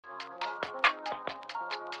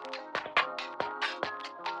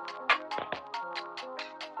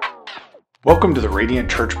Welcome to the Radiant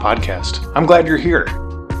Church Podcast. I'm glad you're here.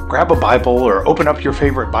 Grab a Bible or open up your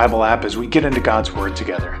favorite Bible app as we get into God's Word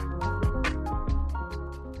together.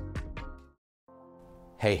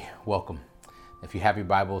 Hey, welcome. If you have your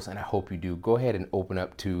Bibles, and I hope you do, go ahead and open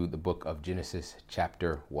up to the book of Genesis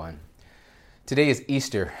chapter 1. Today is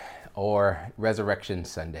Easter, or Resurrection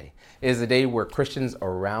Sunday. It is a day where Christians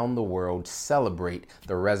around the world celebrate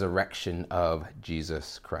the resurrection of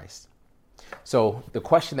Jesus Christ. So the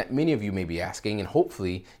question that many of you may be asking, and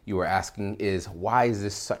hopefully you are asking, is why is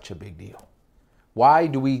this such a big deal? Why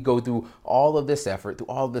do we go through all of this effort, through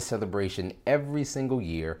all of this celebration every single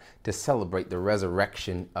year to celebrate the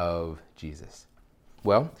resurrection of Jesus?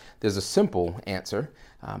 Well, there's a simple answer,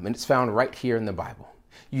 and it's found right here in the Bible.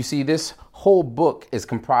 You see, this whole book is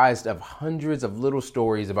comprised of hundreds of little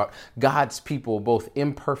stories about God's people, both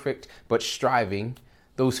imperfect but striving,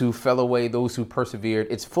 those who fell away, those who persevered.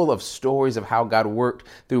 It's full of stories of how God worked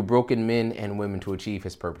through broken men and women to achieve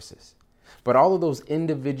his purposes. But all of those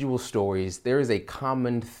individual stories, there is a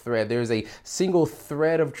common thread. There's a single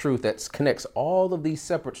thread of truth that connects all of these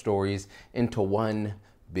separate stories into one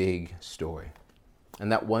big story.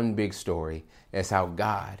 And that one big story is how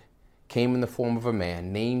God came in the form of a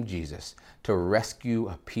man named Jesus to rescue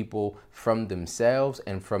a people from themselves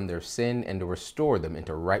and from their sin and to restore them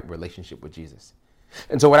into right relationship with Jesus.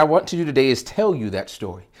 And so what I want to do today is tell you that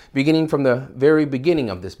story, beginning from the very beginning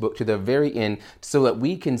of this book to the very end, so that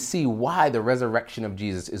we can see why the resurrection of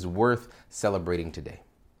Jesus is worth celebrating today.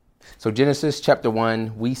 So Genesis chapter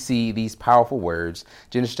 1, we see these powerful words.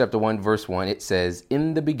 Genesis chapter 1, verse 1, it says,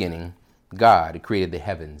 "In the beginning, God created the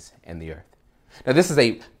heavens and the earth." Now, this is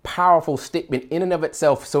a powerful statement in and of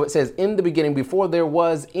itself. So it says, in the beginning, before there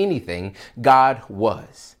was anything, God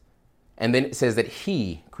was. And then it says that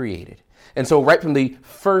he created. And so right from the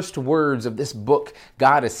first words of this book,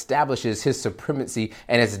 God establishes his supremacy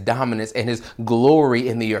and his dominance and his glory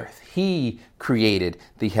in the earth. He created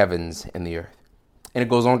the heavens and the earth. And it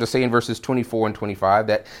goes on to say in verses 24 and 25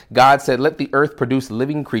 that God said, "Let the earth produce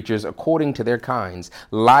living creatures according to their kinds,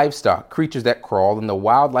 livestock, creatures that crawl, and the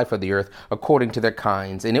wildlife of the earth according to their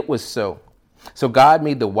kinds." And it was so. So God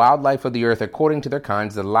made the wildlife of the earth according to their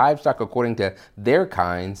kinds, the livestock according to their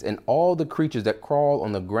kinds, and all the creatures that crawl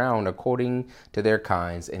on the ground according to their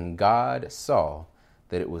kinds. And God saw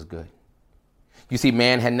that it was good. You see,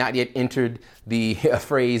 man had not yet entered the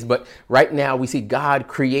phrase, but right now we see God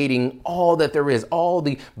creating all that there is, all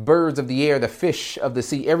the birds of the air, the fish of the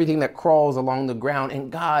sea, everything that crawls along the ground.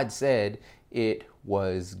 And God said it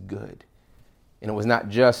was good. And it was not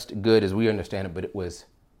just good as we understand it, but it was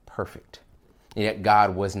perfect. And yet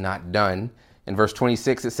God was not done. In verse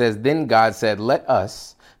 26, it says, "Then God said, let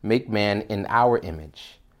us make man in our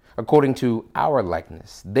image, according to our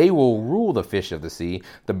likeness. They will rule the fish of the sea,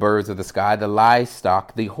 the birds of the sky, the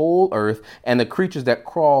livestock, the whole earth, and the creatures that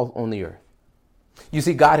crawl on the earth." You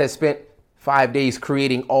see, God has spent 5 days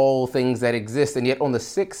creating all things that exist. And yet on the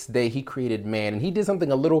sixth day, he created man. And he did something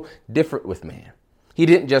a little different with man. He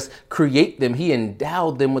didn't just create them, he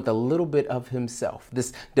endowed them with a little bit of himself,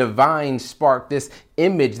 this divine spark, this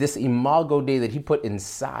image, this imago Dei that he put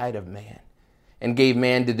inside of man, and gave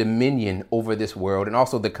man the dominion over this world and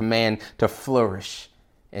also the command to flourish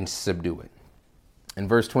and subdue it. And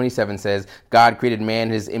verse 27 says, God created man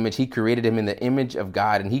in his image. He created him in the image of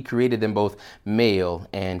God, and he created them both male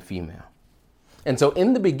and female. And so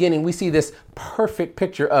in the beginning, we see this perfect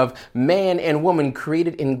picture of man and woman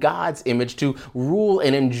created in God's image to rule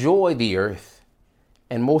and enjoy the earth,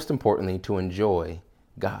 and most importantly, to enjoy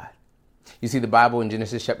God. You see, the Bible in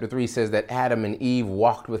Genesis chapter 3 says that Adam and Eve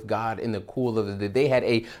walked with God in the cool of the day. They had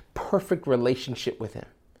a perfect relationship with him.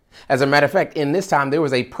 As a matter of fact, in this time, there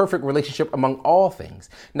was a perfect relationship among all things.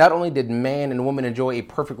 Not only did man and woman enjoy a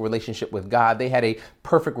perfect relationship with God, they had a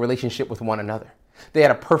perfect relationship with one another. They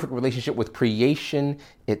had a perfect relationship with creation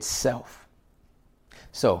itself.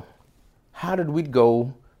 So, how did we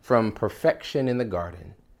go from perfection in the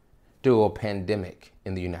garden to a pandemic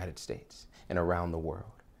in the United States and around the world?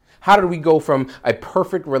 How did we go from a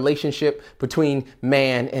perfect relationship between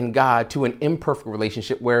man and God to an imperfect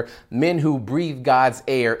relationship where men who breathe God's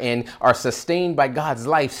air and are sustained by God's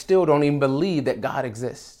life still don't even believe that God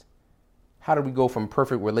exists? How did we go from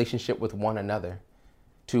perfect relationship with one another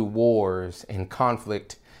to wars and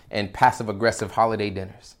conflict and passive-aggressive holiday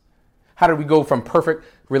dinners? How did we go from perfect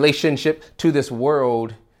relationship to this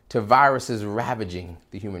world to viruses ravaging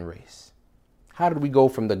the human race? How did we go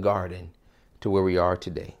from the garden to where we are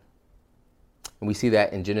today? And we see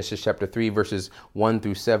that in Genesis chapter 3, verses 1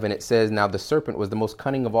 through 7. It says, "Now the serpent was the most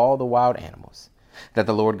cunning of all the wild animals that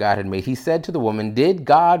the Lord God had made. He said to the woman, "Did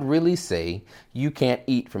God really say you can't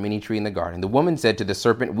eat from any tree in the garden?" The woman said to the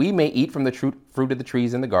serpent, "We may eat from the fruit of the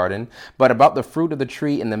trees in the garden, but about the fruit of the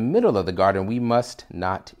tree in the middle of the garden, we must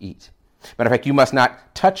not eat. Matter of fact, you must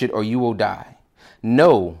not touch it or you will die."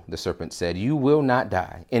 "No," the serpent said, "you will not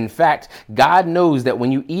die. In fact, God knows that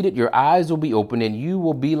when you eat it, your eyes will be opened and you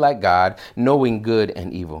will be like God, knowing good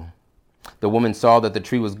and evil." The woman saw that the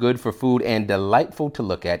tree was good for food and delightful to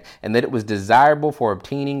look at, and that it was desirable for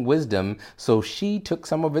obtaining wisdom. So she took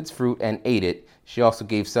some of its fruit and ate it. She also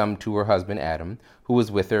gave some to her husband Adam, who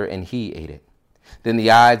was with her, and he ate it. Then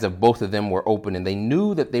the eyes of both of them were opened, and they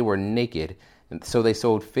knew that they were naked. And so they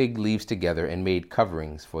sewed fig leaves together and made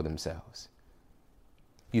coverings for themselves.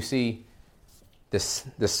 You see, the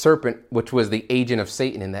serpent, which was the agent of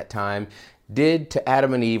Satan in that time, did to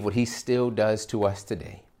Adam and Eve what he still does to us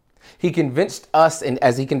today. He convinced us, and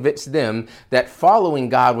as he convinced them, that following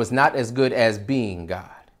God was not as good as being God.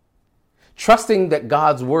 Trusting that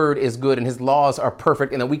God's word is good and his laws are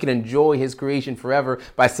perfect and that we can enjoy his creation forever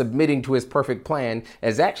by submitting to his perfect plan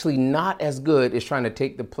is actually not as good as trying to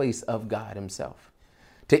take the place of God himself.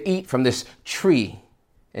 To eat from this tree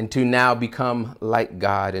and to now become like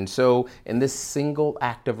God. And so in this single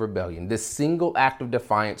act of rebellion, this single act of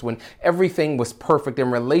defiance, when everything was perfect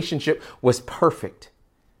and relationship was perfect,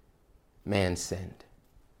 man sinned.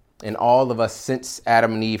 And all of us since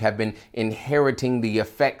Adam and Eve have been inheriting the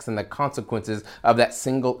effects and the consequences of that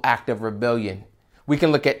single act of rebellion. We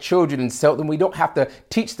can look at children and tell them we don't have to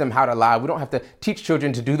teach them how to lie. We don't have to teach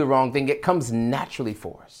children to do the wrong thing. It comes naturally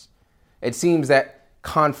for us. It seems that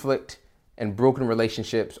conflict and broken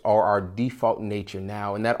relationships are our default nature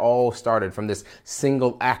now. And that all started from this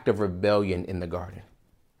single act of rebellion in the garden.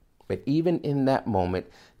 But even in that moment,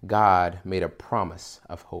 God made a promise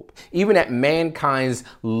of hope. Even at mankind's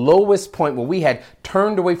lowest point, where we had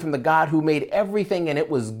turned away from the God who made everything and it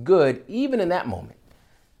was good, even in that moment,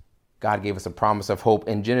 God gave us a promise of hope.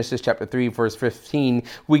 In Genesis chapter 3, verse 15,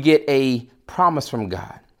 we get a promise from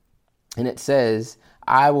God. And it says,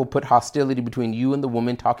 "I will put hostility between you and the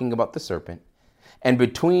woman," talking about the serpent, "and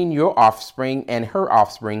between your offspring and her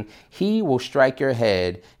offspring. He will strike your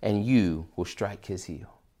head and you will strike his heel."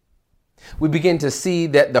 We begin to see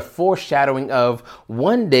that the foreshadowing of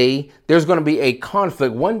one day there's going to be a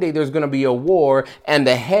conflict. One day there's going to be a war, and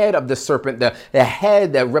the head of the serpent, the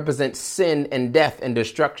head that represents sin and death and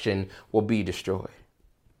destruction, will be destroyed.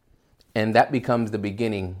 And that becomes the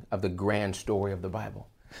beginning of the grand story of the Bible.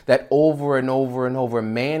 That over and over and over,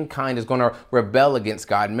 mankind is going to rebel against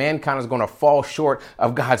God. Mankind is going to fall short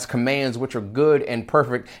of God's commands, which are good and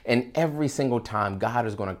perfect. And every single time, God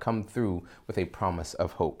is going to come through with a promise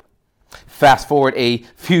of hope. Fast forward a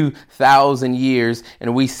few thousand years,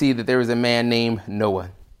 and we see that there is a man named Noah.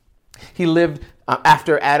 He lived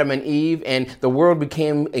after Adam and Eve, and the world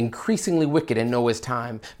became increasingly wicked in Noah's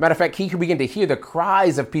time. Matter of fact, he could begin to hear the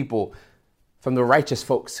cries of people from the righteous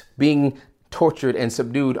folks being tortured and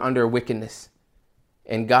subdued under wickedness.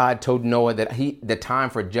 And God told Noah that the time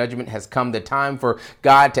for judgment has come. The time for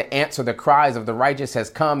God to answer the cries of the righteous has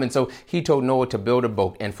come. And so he told Noah to build a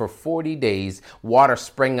boat. And for 40 days, water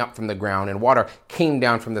sprang up from the ground and water came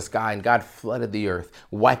down from the sky. And God flooded the earth,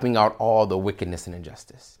 wiping out all the wickedness and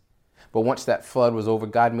injustice. But once that flood was over,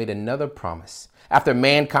 God made another promise. After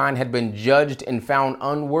mankind had been judged and found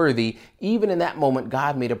unworthy, even in that moment,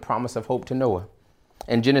 God made a promise of hope to Noah.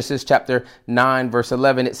 In Genesis chapter 9, verse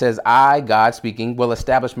 11, it says, "I, God speaking, will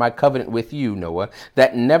establish my covenant with you, Noah,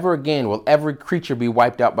 that never again will every creature be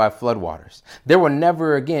wiped out by floodwaters. There will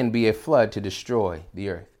never again be a flood to destroy the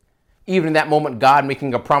earth." Even in that moment, God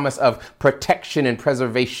making a promise of protection and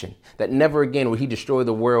preservation, that never again will he destroy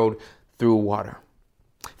the world through water.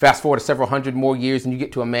 Fast forward several hundred more years, and you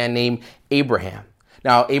get to a man named Abraham.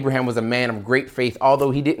 Now, Abraham was a man of great faith, although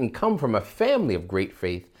he didn't come from a family of great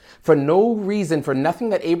faith. For no reason, for nothing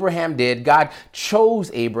that Abraham did, God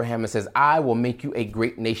chose Abraham and says, "I will make you a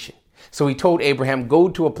great nation." So he told Abraham, "Go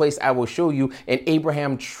to a place I will show you." And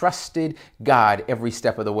Abraham trusted God every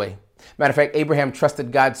step of the way. Matter of fact, Abraham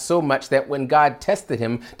trusted God so much that when God tested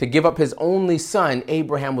him to give up his only son,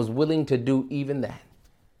 Abraham was willing to do even that.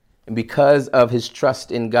 And because of his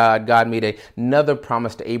trust in God, God made another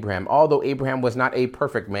promise to Abraham. Although Abraham was not a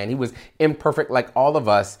perfect man, he was imperfect like all of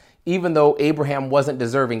us. Even though Abraham wasn't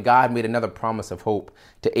deserving, God made another promise of hope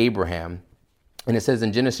to Abraham. And it says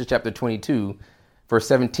in Genesis chapter 22, verse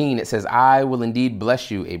 17, it says, "I will indeed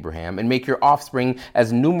bless you, Abraham, and make your offspring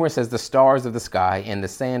as numerous as the stars of the sky and the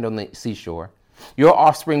sand on the seashore. Your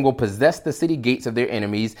offspring will possess the city gates of their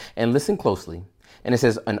enemies." And listen closely. And it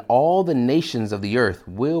says, "And all the nations of the earth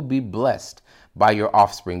will be blessed by your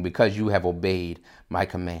offspring because you have obeyed my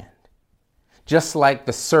command." Just like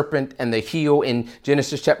the serpent and the heel in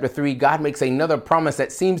Genesis chapter 3, God makes another promise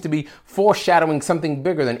that seems to be foreshadowing something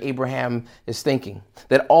bigger than Abraham is thinking,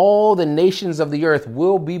 that all the nations of the earth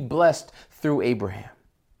will be blessed through Abraham.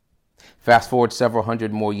 Fast forward several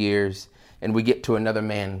hundred more years, and we get to another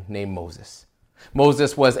man named Moses.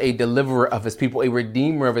 Moses was a deliverer of his people, a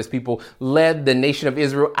redeemer of his people, led the nation of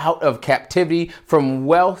Israel out of captivity from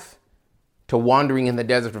wealth to wandering in the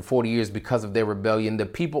desert for 40 years because of their rebellion. The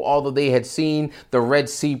people, although they had seen the Red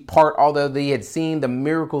Sea part, although they had seen the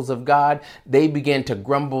miracles of God, they began to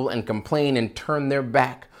grumble and complain and turn their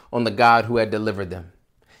back on the God who had delivered them.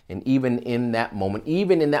 And even in that moment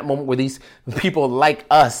where these people like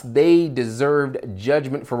us, they deserved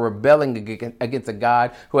judgment for rebelling against a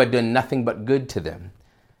God who had done nothing but good to them.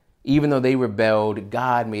 Even though they rebelled,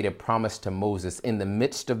 God made a promise to Moses in the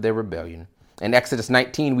midst of their rebellion. In Exodus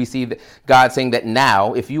 19, we see God saying that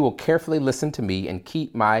now, if you will carefully listen to me and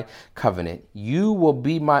keep my covenant, you will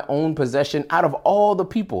be my own possession out of all the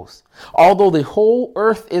peoples. Although the whole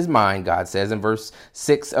earth is mine, God says in verse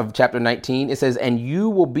 6 of chapter 19, it says, and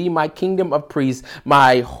you will be my kingdom of priests,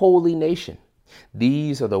 my holy nation.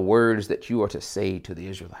 These are the words that you are to say to the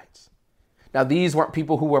Israelites. Now, these weren't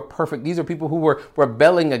people who were perfect. These are people who were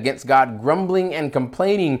rebelling against God, grumbling and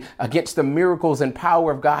complaining against the miracles and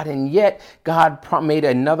power of God. And yet God made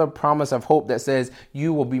another promise of hope that says,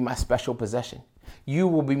 you will be my special possession. You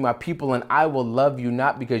will be my people, and I will love you,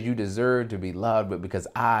 not because you deserve to be loved, but because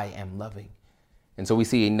I am loving. And so we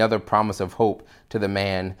see another promise of hope to the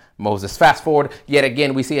man Moses. Fast forward, yet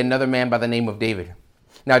again, we see another man by the name of David.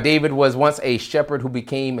 Now, David was once a shepherd who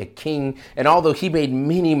became a king, and although he made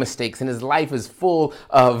many mistakes and his life is full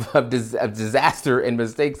of disaster and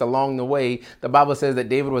mistakes along the way, the Bible says that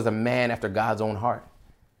David was a man after God's own heart.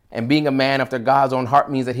 And being a man after God's own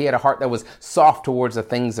heart means that he had a heart that was soft towards the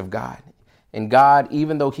things of God. And God,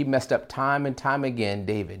 even though he messed up time and time again,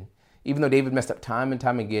 even though David messed up time and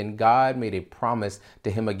time again, God made a promise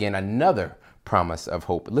to him again, another promise of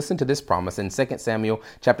hope. Listen to this promise in 2 Samuel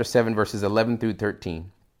chapter 7, verses 11 through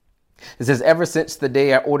 13. It says, ever since the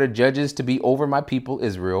day I ordered judges to be over my people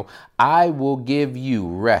Israel, I will give you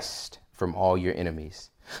rest from all your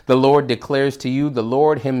enemies. The Lord declares to you, the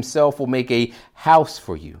Lord himself will make a house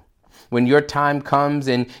for you. When your time comes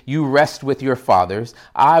and you rest with your fathers,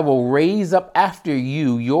 I will raise up after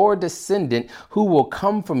you your descendant who will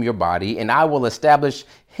come from your body, and I will establish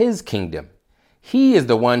his kingdom. He is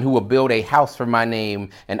the one who will build a house for my name,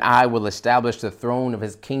 and I will establish the throne of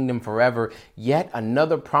his kingdom forever. Yet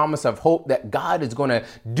another promise of hope that God is going to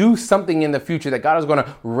do something in the future, that God is going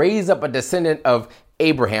to raise up a descendant of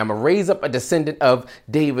Abraham, raise up a descendant of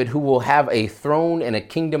David who will have a throne and a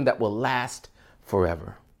kingdom that will last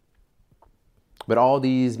forever. But all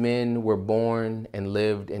these men were born and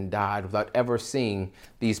lived and died without ever seeing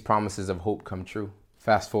these promises of hope come true.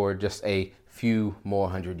 Fast forward just a few more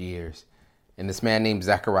hundred years, and this man named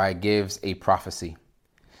Zechariah gives a prophecy.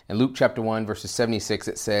 In Luke chapter 1, verses 76,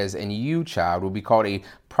 it says, and you, child, will be called a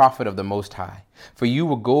prophet of the Most High, for you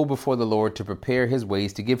will go before the Lord to prepare his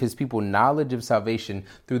ways, to give his people knowledge of salvation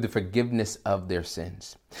through the forgiveness of their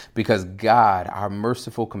sins. Because God, our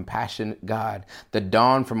merciful, compassionate God, the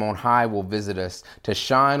dawn from on high will visit us, to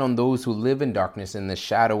shine on those who live in darkness in the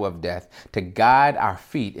shadow of death, to guide our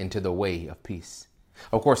feet into the way of peace.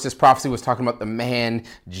 Of course, this prophecy was talking about the man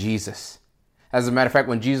Jesus. As a matter of fact,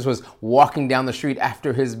 when Jesus was walking down the street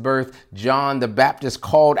after his birth, John the Baptist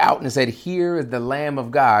called out and said, here is the Lamb of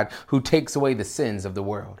God who takes away the sins of the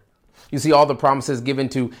world. You see all the promises given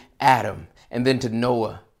to Adam and then to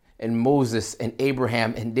Noah and Moses and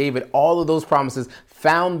Abraham and David. All of those promises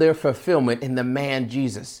found their fulfillment in the man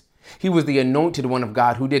Jesus. He was the anointed one of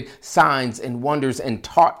God who did signs and wonders and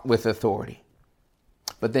taught with authority.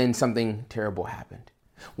 But then something terrible happened.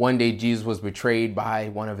 One day, Jesus was betrayed by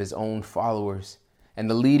one of his own followers, and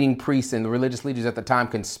the leading priests and the religious leaders at the time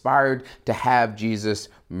conspired to have Jesus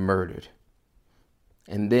murdered.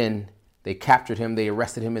 And then they captured him. They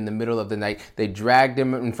arrested him in the middle of the night. They dragged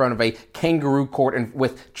him in front of a kangaroo court and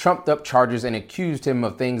with trumped up charges and accused him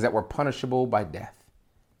of things that were punishable by death.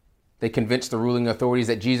 They convinced the ruling authorities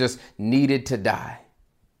that Jesus needed to die.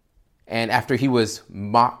 And after he was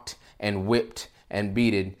mocked and whipped and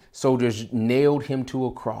beaten, soldiers nailed him to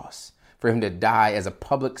a cross for him to die as a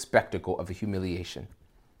public spectacle of humiliation.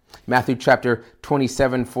 Matthew chapter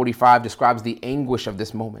 27:45 describes the anguish of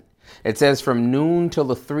this moment. It says, from noon till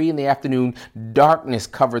the 3 in the afternoon, darkness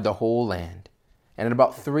covered the whole land. And at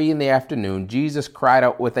about 3 in the afternoon, Jesus cried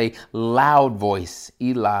out with a loud voice,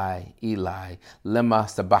 Eli, Eli, lema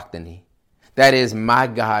sabachthani. That is, my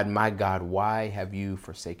God, why have you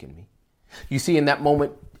forsaken me? You see, in that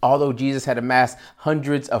moment, although Jesus had amassed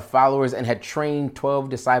hundreds of followers and had trained 12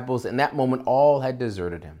 disciples, in that moment, all had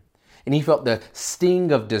deserted him. And he felt the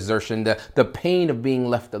sting of desertion, the pain of being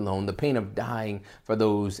left alone, the pain of dying for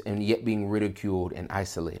those and yet being ridiculed and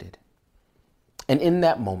isolated. And in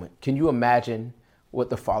that moment, can you imagine what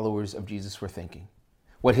the followers of Jesus were thinking?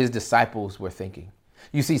 What his disciples were thinking?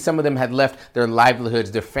 You see, some of them had left their livelihoods,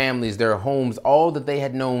 their families, their homes, all that they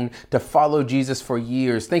had known to follow Jesus for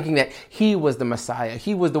years, thinking that he was the Messiah.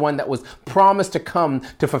 He was the one that was promised to come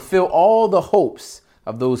to fulfill all the hopes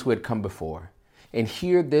of those who had come before. And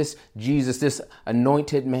here this Jesus, this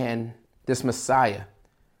anointed man, this Messiah,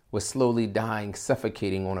 was slowly dying,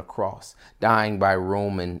 suffocating on a cross, dying by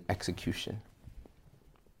Roman execution.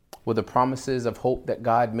 Were the promises of hope that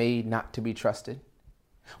God made not to be trusted?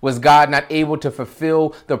 Was God not able to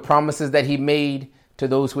fulfill the promises that he made to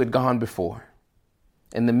those who had gone before?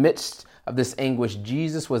 In the midst of this anguish,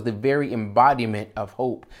 Jesus was the very embodiment of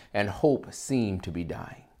hope, and hope seemed to be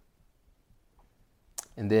dying.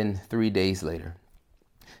 And then 3 days later,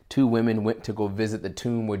 2 women went to go visit the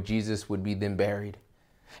tomb where Jesus would be then buried.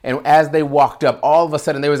 And as they walked up, all of a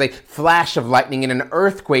sudden there was a flash of lightning and an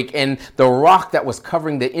earthquake, and the rock that was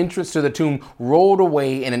covering the entrance to the tomb rolled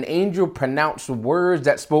away, and an angel pronounced words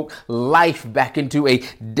that spoke life back into a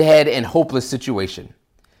dead and hopeless situation.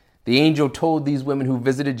 The angel told these women who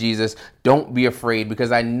visited Jesus, "Don't be afraid,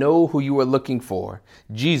 because I know who you are looking for,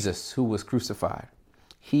 Jesus who was crucified.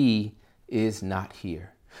 He is not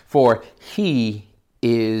here, for he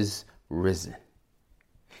is risen.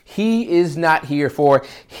 He is not here, for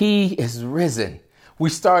he is risen." We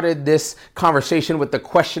started this conversation with the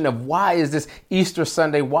question of why is this Easter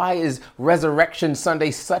Sunday? Why is Resurrection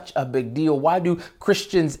Sunday such a big deal? Why do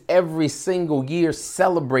Christians every single year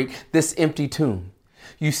celebrate this empty tomb?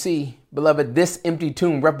 You see, beloved, this empty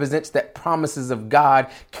tomb represents that promises of God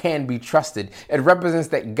can be trusted. It represents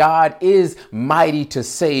that God is mighty to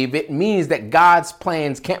save. It means that God's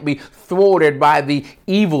plans can't be thwarted by the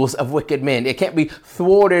evils of wicked men. It can't be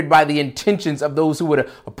thwarted by the intentions of those who would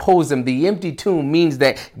oppose him. The empty tomb means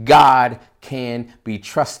that God can be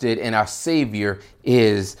trusted and our Savior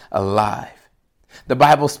is alive. The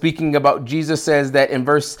Bible, speaking about Jesus, says that in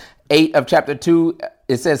verse 8 of chapter 2,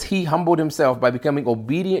 it says he humbled himself by becoming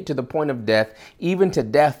obedient to the point of death, even to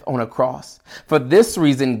death on a cross. For this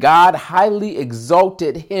reason, God highly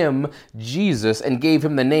exalted him, Jesus, and gave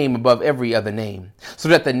him the name above every other name, so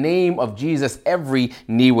that the name of Jesus every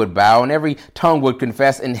knee would bow and every tongue would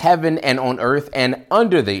confess in heaven and on earth and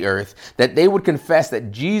under the earth, that they would confess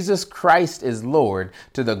that Jesus Christ is Lord,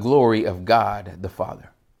 to the glory of God the Father.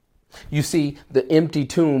 You see, the empty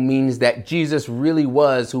tomb means that Jesus really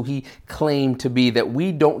was who he claimed to be, that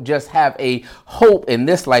we don't just have a hope in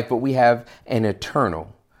this life, but we have an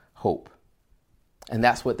eternal hope. And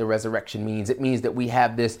that's what the resurrection means. It means that we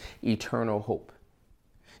have this eternal hope.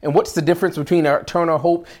 And what's the difference between our eternal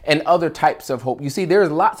hope and other types of hope? You see, there's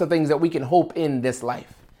lots of things that we can hope in this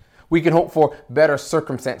life. We can hope for better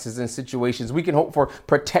circumstances and situations. We can hope for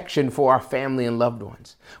protection for our family and loved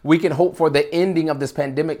ones. We can hope for the ending of this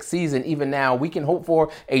pandemic season. Even now, we can hope for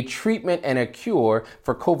a treatment and a cure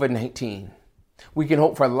for COVID-19. We can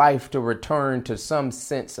hope for life to return to some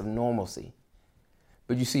sense of normalcy.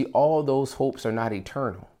 But you see, all those hopes are not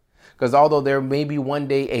eternal. Because although there may be one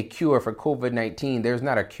day a cure for COVID-19, there's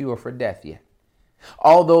not a cure for death yet.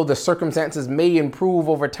 Although the circumstances may improve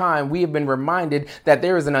over time, we have been reminded that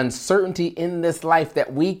there is an uncertainty in this life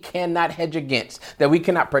that we cannot hedge against, that we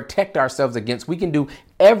cannot protect ourselves against. We can do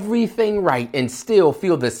everything right and still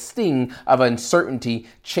feel the sting of uncertainty,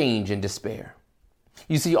 change, and despair.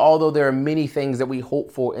 You see, although there are many things that we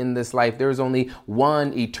hope for in this life, there is only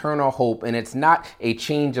one eternal hope, and it's not a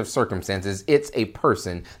change of circumstances. It's a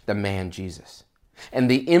person, the man Jesus.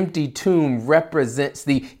 And the empty tomb represents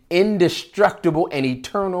the indestructible and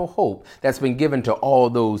eternal hope that's been given to all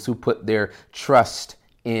those who put their trust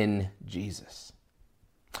in Jesus.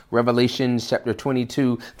 Revelation chapter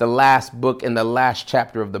 22, the last book and the last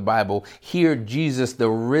chapter of the Bible. Here Jesus, the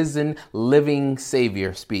risen, living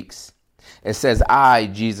Savior, speaks. It says, "I,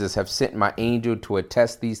 Jesus, have sent my angel to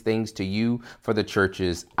attest these things to you for the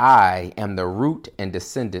churches. I am the root and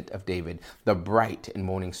descendant of David, the bright and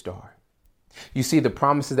morning star." You see, the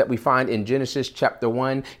promises that we find in Genesis chapter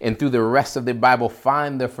 1 and through the rest of the Bible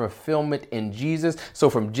find their fulfillment in Jesus. So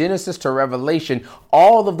from Genesis to Revelation,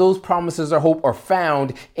 all of those promises of hope are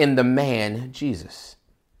found in the man Jesus.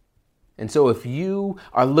 And so if you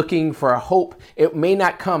are looking for a hope, it may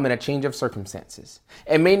not come in a change of circumstances.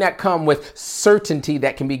 It may not come with certainty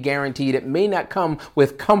that can be guaranteed. It may not come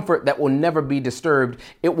with comfort that will never be disturbed.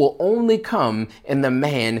 It will only come in the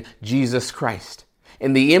man Jesus Christ.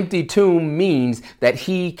 And the empty tomb means that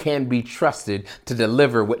he can be trusted to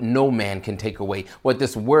deliver what no man can take away, what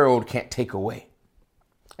this world can't take away.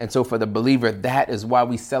 And so for the believer, that is why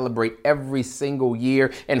we celebrate every single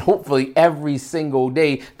year and hopefully every single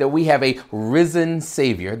day that we have a risen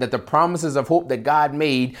Savior, that the promises of hope that God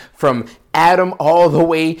made from Adam all the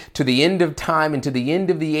way to the end of time and to the end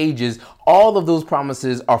of the ages, all of those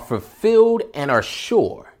promises are fulfilled and are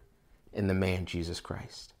sure in the man Jesus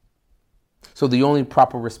Christ. So the only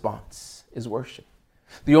proper response is worship.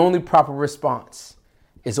 The only proper response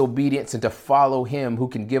is obedience and to follow him who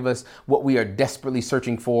can give us what we are desperately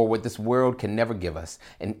searching for, what this world can never give us,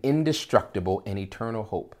 an indestructible and eternal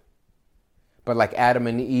hope. But like Adam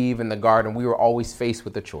and Eve in the garden, we were always faced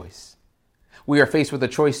with a choice. We are faced with a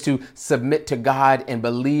choice to submit to God and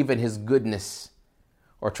believe in his goodness,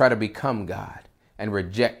 or try to become God and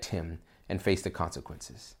reject him and face the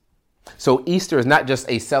consequences. So Easter is not just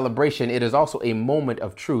a celebration, it is also a moment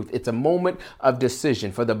of truth. It's a moment of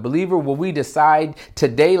decision. For the believer, will we decide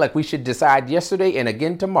today, like we should decide yesterday and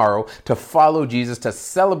again tomorrow, to follow Jesus, to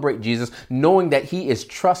celebrate Jesus, knowing that he is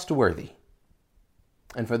trustworthy?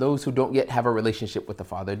 And for those who don't yet have a relationship with the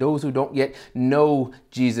Father, those who don't yet know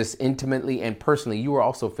Jesus intimately and personally, you are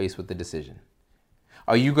also faced with the decision.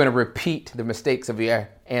 Are you going to repeat the mistakes of your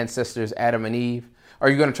ancestors, Adam and Eve? Are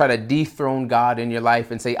you going to try to dethrone God in your life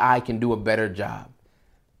and say, I can do a better job?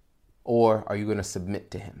 Or are you going to submit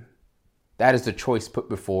to him? That is the choice put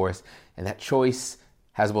before us, and that choice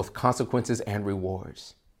has both consequences and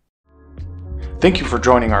rewards. Thank you for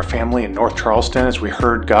joining our family in North Charleston as we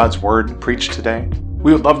heard God's word preached today.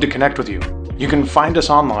 We would love to connect with you. You can find us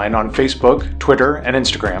online on Facebook, Twitter, and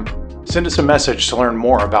Instagram. Send us a message to learn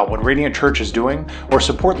more about what Radiant Church is doing or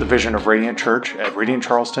support the vision of Radiant Church at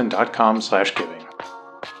radiantcharleston.com/giving.